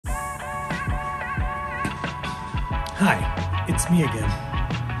Hi, it's me again.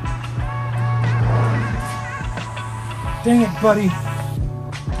 Dang it, buddy.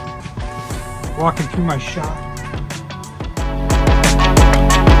 Walking through my shop.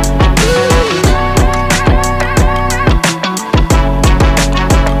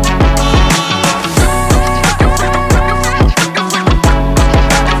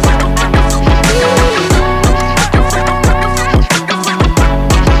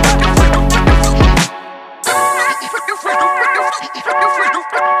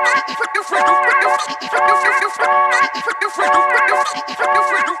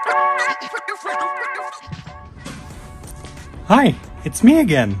 Hi, it's me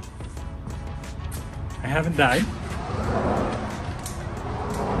again. I haven't died.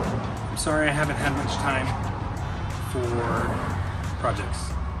 I'm sorry I haven't had much time for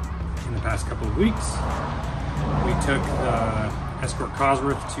projects in the past couple of weeks. We took the Escort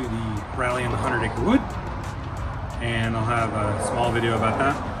Cosworth to the rally in the 100 Acre Wood, and I'll have a small video about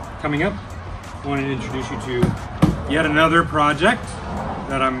that coming up. I wanted to introduce you to yet another project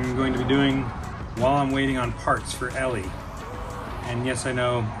that I'm going to be doing while I'm waiting on parts for Ellie. And yes, I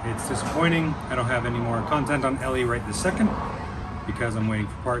know it's disappointing. I don't have any more content on Ellie right this second because I'm waiting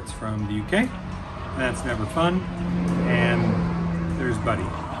for parts from the UK. That's never fun. And there's Buddy.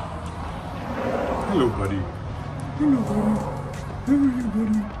 Hello, Buddy. Hello, Buddy. How are you,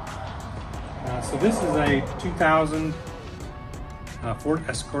 Buddy? So this is a 2000 Ford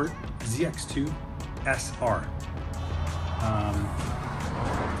Escort ZX2 SR.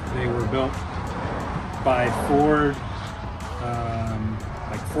 They were built by Ford,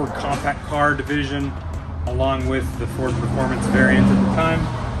 like Ford compact car division, along with the Ford Performance variant at the time,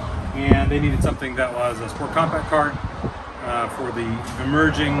 and they needed something that was a sport compact car for the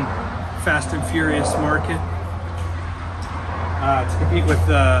emerging Fast and Furious market to compete with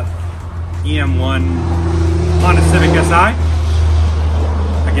the EM1 Honda Civic Si.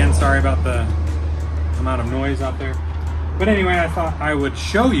 Again, sorry about the amount of noise out there. But anyway, I thought I would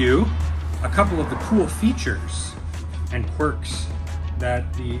show you a couple of the cool features and quirks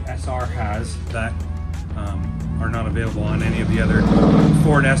that the SR has that are not available on any of the other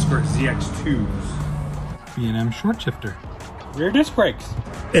Ford Escort ZX2s. B&M short shifter, rear disc brakes,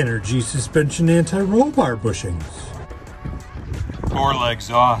 energy suspension anti-roll bar bushings, Gorilla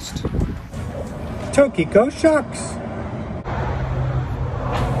exhaust, Tokiko shocks,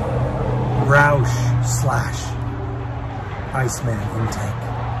 Roush / Iceman intake,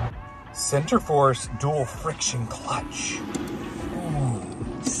 center force dual friction clutch. Ooh,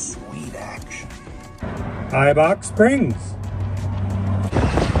 sweet action. High box springs.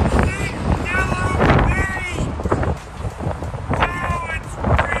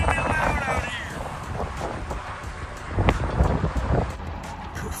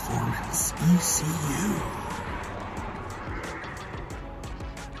 Performance ECU.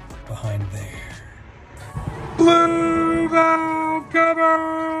 Behind there. Blue valve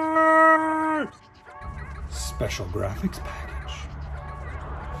cover! Special graphics package.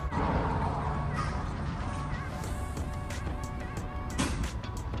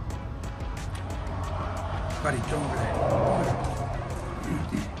 Buddy, go over there.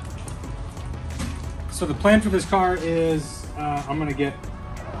 So the plan for this car is I'm gonna get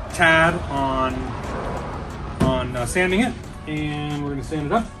Tad on sanding it, and we're gonna sand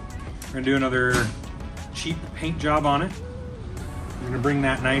it up. We're gonna do another cheap paint job on it. We're gonna bring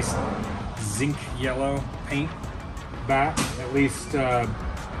that nice zinc yellow paint back, at least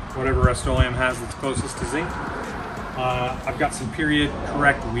whatever Rust-Oleum has that's closest to zinc. I've got some period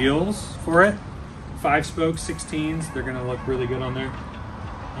correct wheels for it. 5-spoke 16s, they're gonna look really good on there.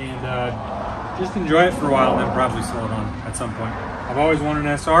 And just enjoy it for a while and then probably sell it on at some point. I've always wanted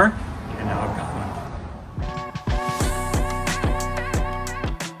an SR.